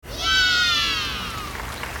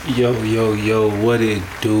Yo, yo, yo, what it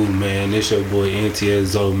do, man? It's your boy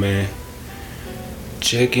NTSO, man.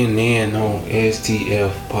 Checking in on STF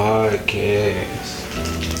Podcast.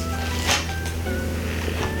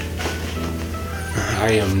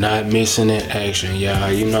 I am not missing in action,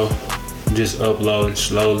 y'all. Just uploading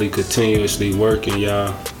slowly, continuously working,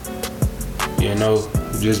 y'all.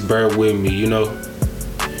 Just bear with me,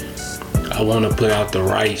 I want to put out the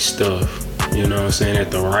right stuff, at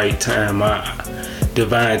the right time.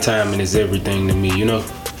 Divine timing is everything to me,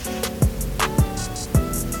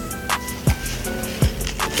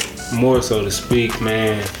 More so to speak,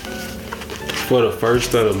 man. For the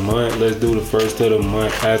first of the month, let's do the first of the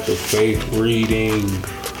month after faith reading.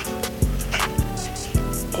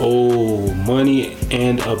 Oh, money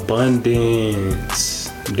and abundance.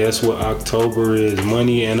 That's what October is,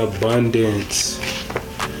 money and abundance.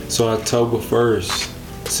 So October 1st,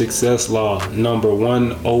 success law number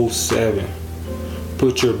 107.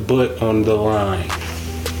 Put your butt on the line.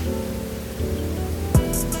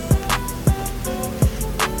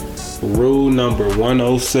 Rule number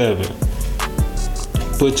 107.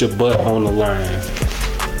 Put your butt on the line.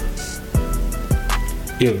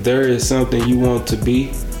 If there is something you want to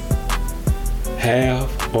be, have,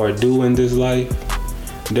 or do in this life,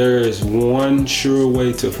 there is one sure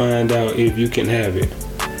way to find out if you can have it.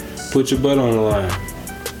 Put your butt on the line.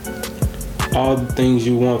 All the things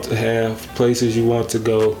you want to have, places you want to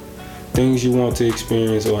go, things you want to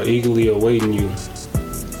experience are eagerly awaiting you.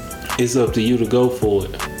 It's up to you to go for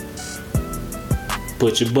it.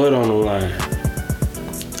 Put your butt on the line.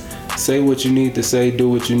 Say what you need to say, do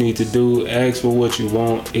what you need to do, ask for what you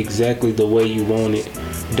want exactly the way you want it.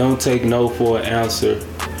 Don't take no for an answer.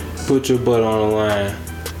 Put your butt on the line.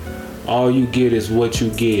 All you get is what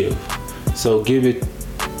you give. So give it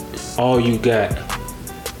all you got.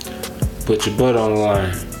 Put your butt on the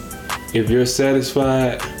line. If you're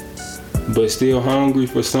satisfied but still hungry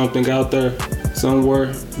for something out there,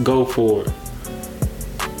 somewhere, go for it.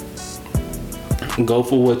 Go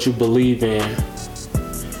for what you believe in.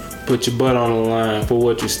 Put your butt on the line for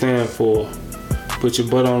what you stand for. Put your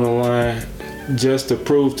butt on the line just to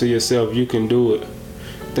prove to yourself you can do it.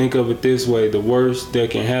 Think of it this way: the worst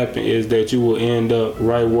that can happen is that you will end up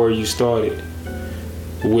right where you started,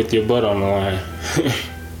 with your butt on the line.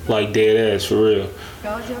 Like dead ass, for real.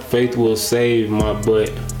 Faith will save my butt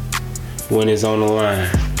when it's on the line.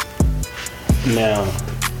 Now,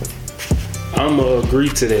 I'ma agree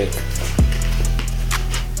to that.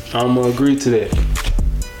 I'ma agree to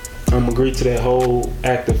that whole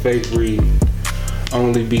act of faith reading,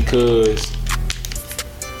 only because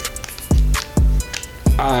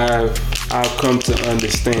I've come to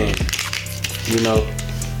understand,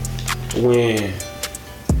 when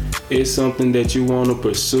it's something that you want to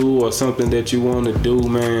pursue or something that you want to do,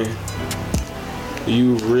 man,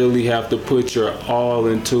 you really have to put your all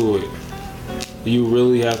into it. You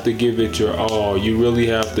really have to give it your all. You really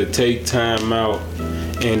have to take time out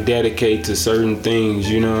and dedicate to certain things,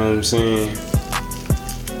 you know what I'm saying?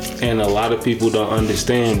 And a lot of people don't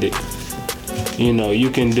understand it. You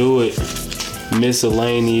can do it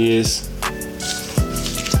miscellaneous,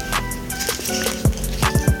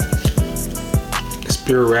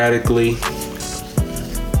 sporadically,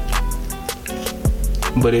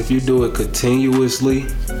 but if you do it continuously,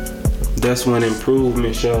 that's when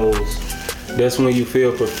improvement shows. That's when you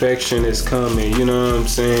feel perfection is coming, you know what I'm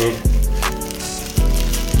saying?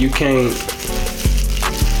 You can't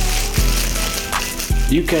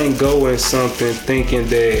go at something thinking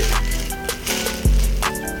that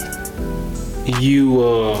you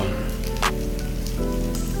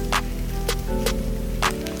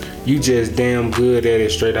just damn good at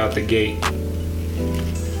it straight out the gate.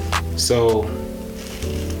 So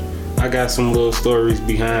I got some little stories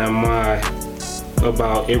behind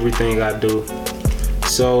about everything I do.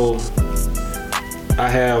 So I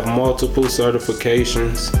have multiple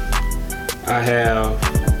certifications.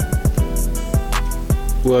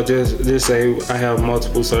 Just say I have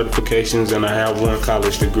multiple certifications and I have one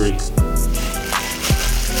college degree.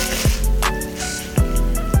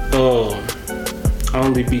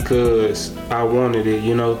 Only because I wanted it,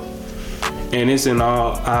 and it's in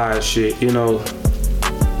all odd shit,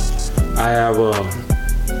 I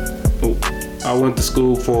went to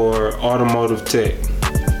school for automotive tech,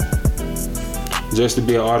 just to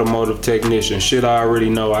be an automotive technician. Shit I already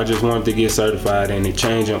know. I just wanted to get certified in it,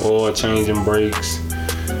 changing oil, changing brakes,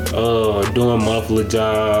 doing muffler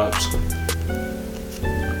jobs.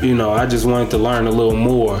 I just wanted to learn a little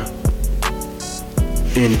more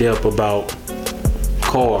in depth about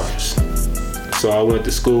cars. So I went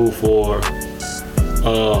to school for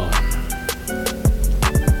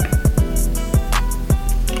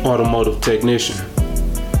automotive technician.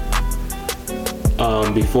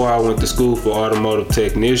 Before I went to school for automotive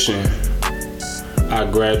technician, I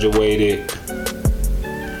graduated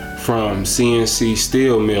from CNC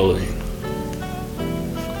steel milling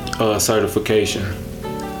certification.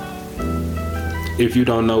 If you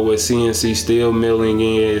don't know what CNC steel milling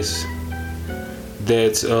is,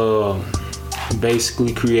 that's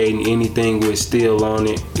basically creating anything with steel on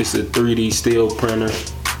it. It's a 3D steel printer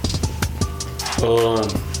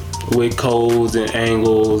with codes and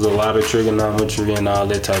angles, a lot of trigonometry and all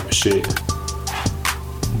that type of shit.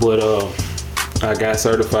 But I got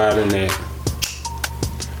certified in that.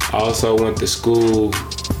 I also went to school.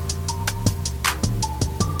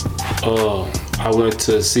 I went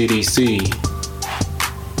to CDC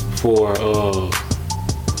for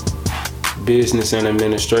business and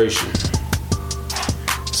administration.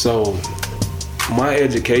 So my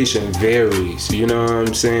education varies, you know what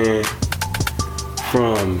I'm saying?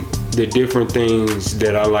 From the different things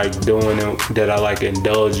that I like doing and that I like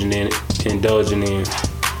indulging in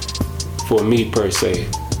for me per se.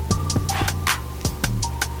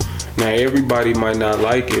 Now everybody might not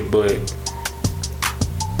like it, but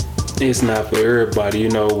it's not for everybody. You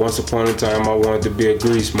know, once upon a time I wanted to be a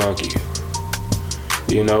grease monkey.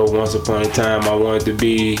 You know, once upon a time I wanted to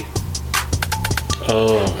be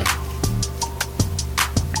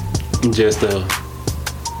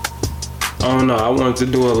I wanted to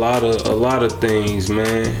do a lot of things,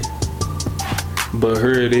 man. But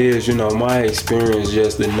here it is, you know, my experience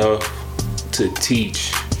just enough to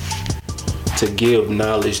teach, to give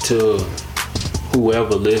knowledge to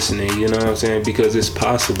whoever listening, you know what I'm saying? Because it's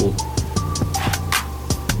possible.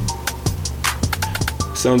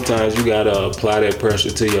 Sometimes you gotta apply that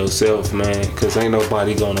pressure to yourself, man, because ain't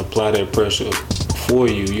nobody gonna apply that pressure for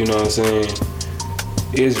you, you know what I'm saying?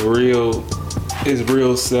 It's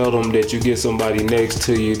real seldom that you get somebody next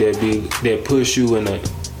to you that push you in a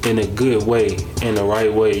good way, in the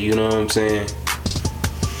right way, you know what I'm saying?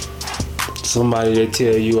 Somebody that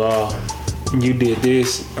tell you, you did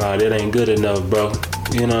this, that ain't good enough, bro.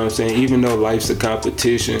 You know what I'm saying? Even though life's a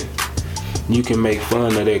competition, you can make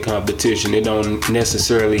fun of that competition. It don't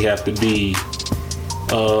necessarily have to be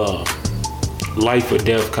life or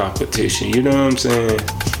death competition. You know what I'm saying?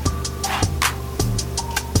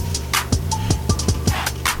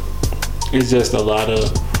 It's just a lot of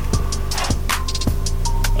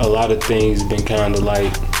things been kind of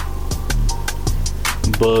like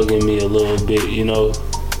bugging me a little bit, you know.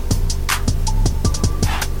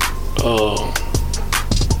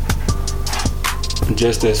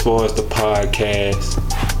 Just as far as the podcast,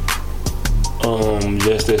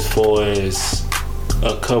 just as far as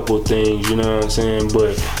a couple things, you know what I'm saying?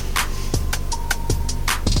 But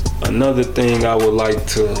another thing I would like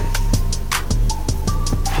to,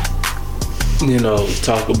 you know,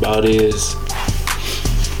 talk about is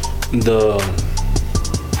the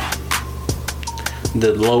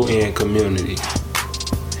low-end community.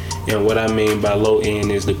 And what I mean by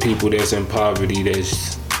low-end is the people that's in poverty,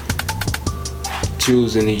 that's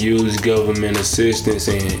choosing to use government assistance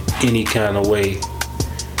in any kind of way.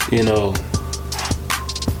 You know,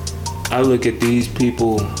 I look at these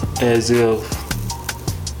people as if,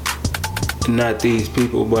 not these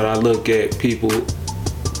people, but I look at people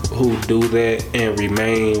who do that and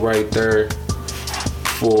remain right there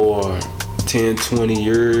for 10, 20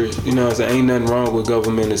 years. You know what I'm saying? Ain't nothing wrong with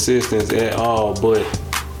government assistance at all, but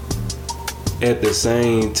at the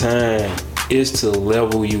same time, it's to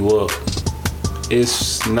level you up.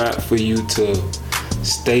 It's not for you to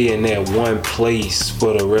stay in that one place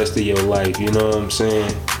for the rest of your life, you know what I'm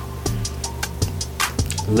saying?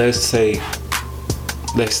 Let's take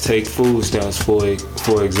food stamps for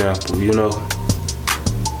example, you know.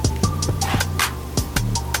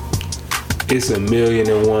 It's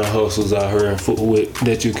 1,000,001 hustles out here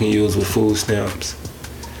that you can use with food stamps.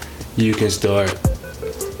 You can start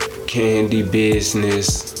candy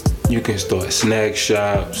business, you can start snack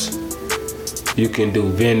shops, you can do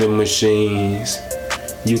vending machines,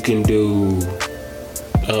 you can do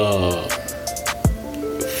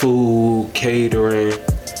food catering.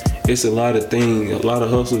 It's a lot of things, a lot of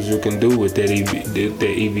hustles you can do with that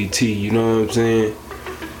EBT, you know what I'm saying?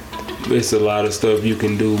 It's a lot of stuff you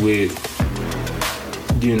can do with,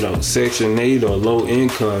 you know, Section 8 or low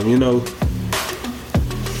income, you know.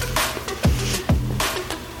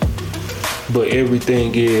 But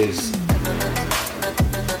everything is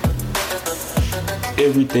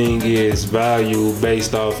value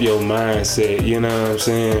based off your mindset, you know what I'm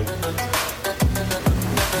saying?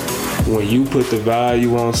 When you put the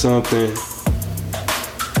value on something,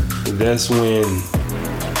 that's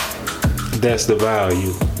the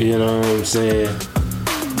value, you know what I'm saying?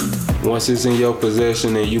 Once it's in your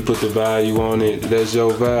possession and you put the value on it, that's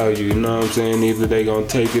your value, you know what I'm saying? Either they gonna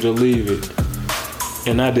take it or leave it.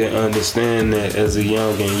 And I didn't understand that as a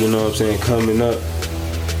youngin', you know what I'm saying? Coming up,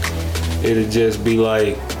 it'd just be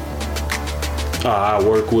like, oh, I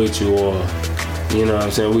work with you, or, you know what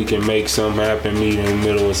I'm saying, we can make something happen, meet in the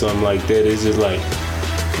middle or something like that. It's just like,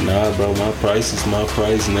 nah, bro, my price is my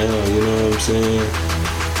price now, you know what I'm saying?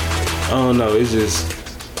 I don't know, it's just,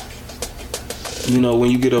 you know, when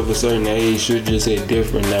you get of a certain age, shit just hit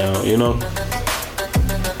different now, you know?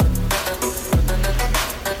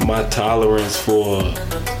 My tolerance for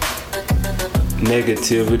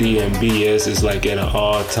negativity and BS is like at an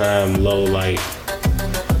all-time low. Like,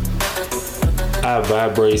 I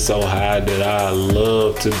vibrate so high that I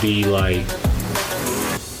love to be like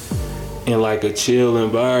in like a chill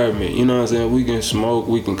environment, you know what I'm saying? We can smoke,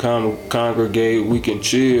 we can congregate, we can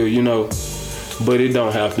chill, you know, but it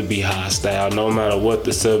don't have to be hostile no matter what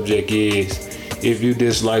the subject is. If you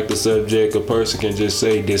dislike the subject, a person can just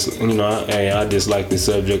say this, you know, hey, I dislike the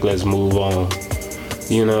subject, let's move on.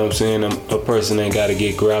 You know what I'm saying? A person ain't got to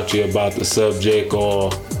get grouchy about the subject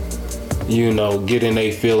or, you know, get in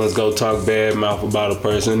their feelings, go talk bad mouth about a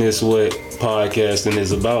person. It's what podcasting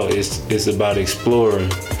is about. It's about exploring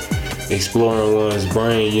one's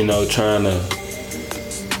brain, you know, trying to,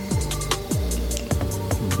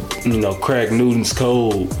 you know, crack Newton's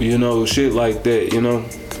code, you know, shit like that, you know.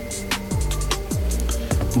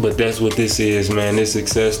 But that's what this is, man. This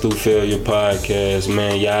Success Through Failure podcast,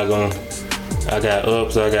 man. I got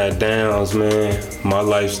ups, I got downs, man. My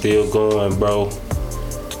life's still going, bro.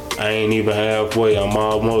 I ain't even halfway. I'm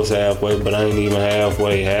almost halfway, but I ain't even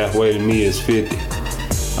halfway. Halfway to me is 50.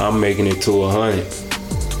 I'm making it to 100.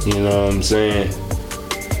 You know what I'm saying?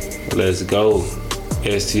 Let's go.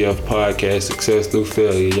 STF podcast, Success Through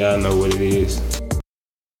Failure. Y'all know what it is.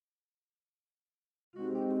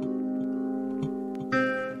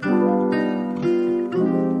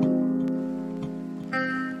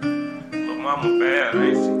 Mama bad,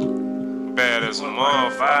 ain't she? Bad as a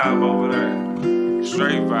mom, 5 over there.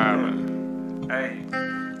 Straight vibing.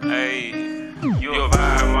 Hey, you a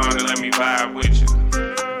vibe, man, let me vibe with you.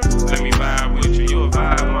 Let me vibe with you. You a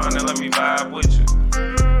vibe, man, let me vibe with you.